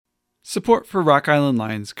Support for Rock Island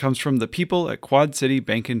Lines comes from the people at Quad City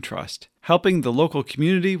Bank and Trust, helping the local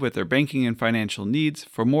community with their banking and financial needs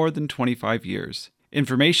for more than 25 years.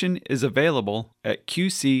 Information is available at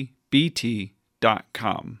qcbt.com.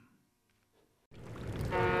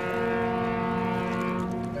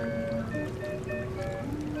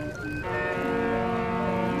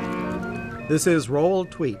 This is Roald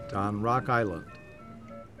Tweet on Rock Island.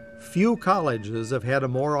 Few colleges have had a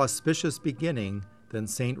more auspicious beginning than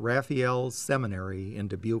St. Raphael's Seminary in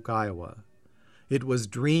Dubuque, Iowa. It was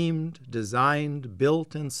dreamed, designed,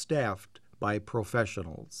 built, and staffed by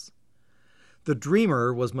professionals. The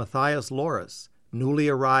dreamer was Matthias Loris, newly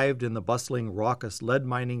arrived in the bustling, raucous lead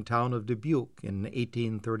mining town of Dubuque in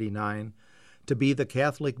 1839 to be the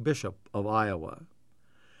Catholic Bishop of Iowa.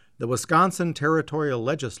 The Wisconsin Territorial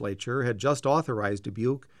Legislature had just authorized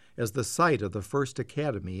Dubuque as the site of the first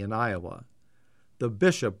academy in Iowa. The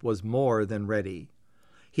bishop was more than ready.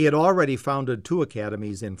 He had already founded 2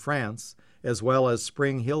 academies in France, as well as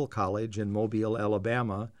Spring Hill College in Mobile,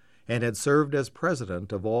 Alabama, and had served as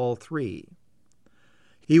president of all 3.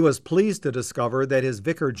 He was pleased to discover that his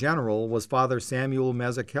vicar general was Father Samuel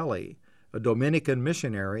Mazzucchelli, a Dominican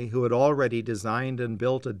missionary who had already designed and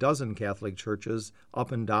built a dozen Catholic churches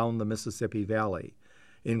up and down the Mississippi Valley,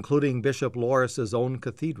 including Bishop Loris's own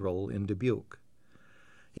cathedral in Dubuque.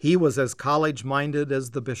 He was as college-minded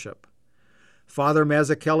as the bishop. Father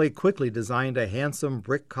Mazzucchelli quickly designed a handsome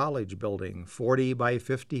brick college building, 40 by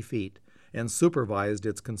 50 feet, and supervised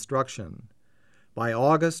its construction. By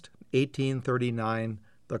August 1839,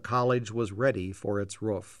 the college was ready for its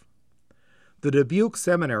roof. The Dubuque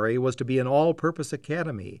Seminary was to be an all-purpose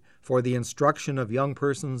academy for the instruction of young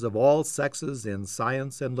persons of all sexes in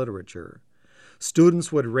science and literature. Students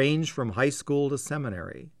would range from high school to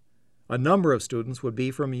seminary. A number of students would be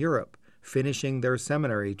from Europe, finishing their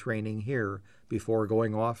seminary training here before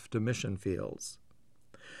going off to mission fields.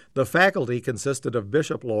 The faculty consisted of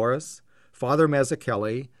Bishop Loris, Father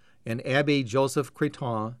Mazzucchelli, and Abbé Joseph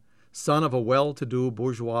Creton, son of a well-to-do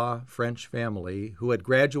bourgeois French family who had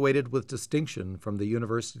graduated with distinction from the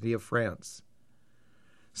University of France.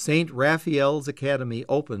 St. Raphael's Academy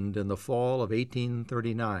opened in the fall of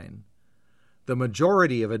 1839. The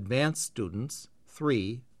majority of advanced students,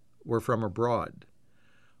 3, were from abroad.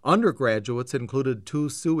 Undergraduates included 2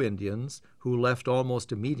 Sioux Indians, who left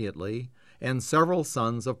almost immediately, and several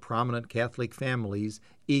sons of prominent Catholic families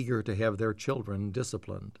eager to have their children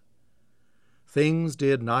disciplined. Things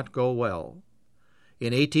did not go well.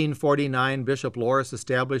 In 1849, Bishop Loris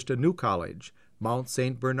established a new college, Mount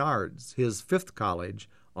St. Bernard's, his 5th college,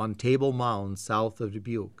 on Table Mound south of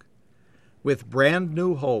Dubuque. With brand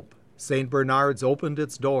new hope, St. Bernard's opened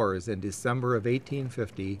its doors in December of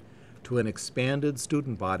 1850 to an expanded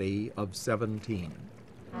student body of 17.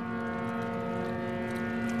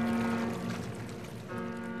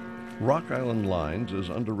 Rock Island Lines is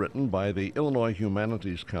underwritten by the Illinois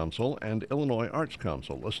Humanities Council and Illinois Arts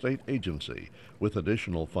Council, a state agency, with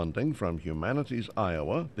additional funding from Humanities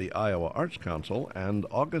Iowa, the Iowa Arts Council, and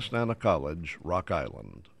Augustana College, Rock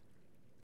Island.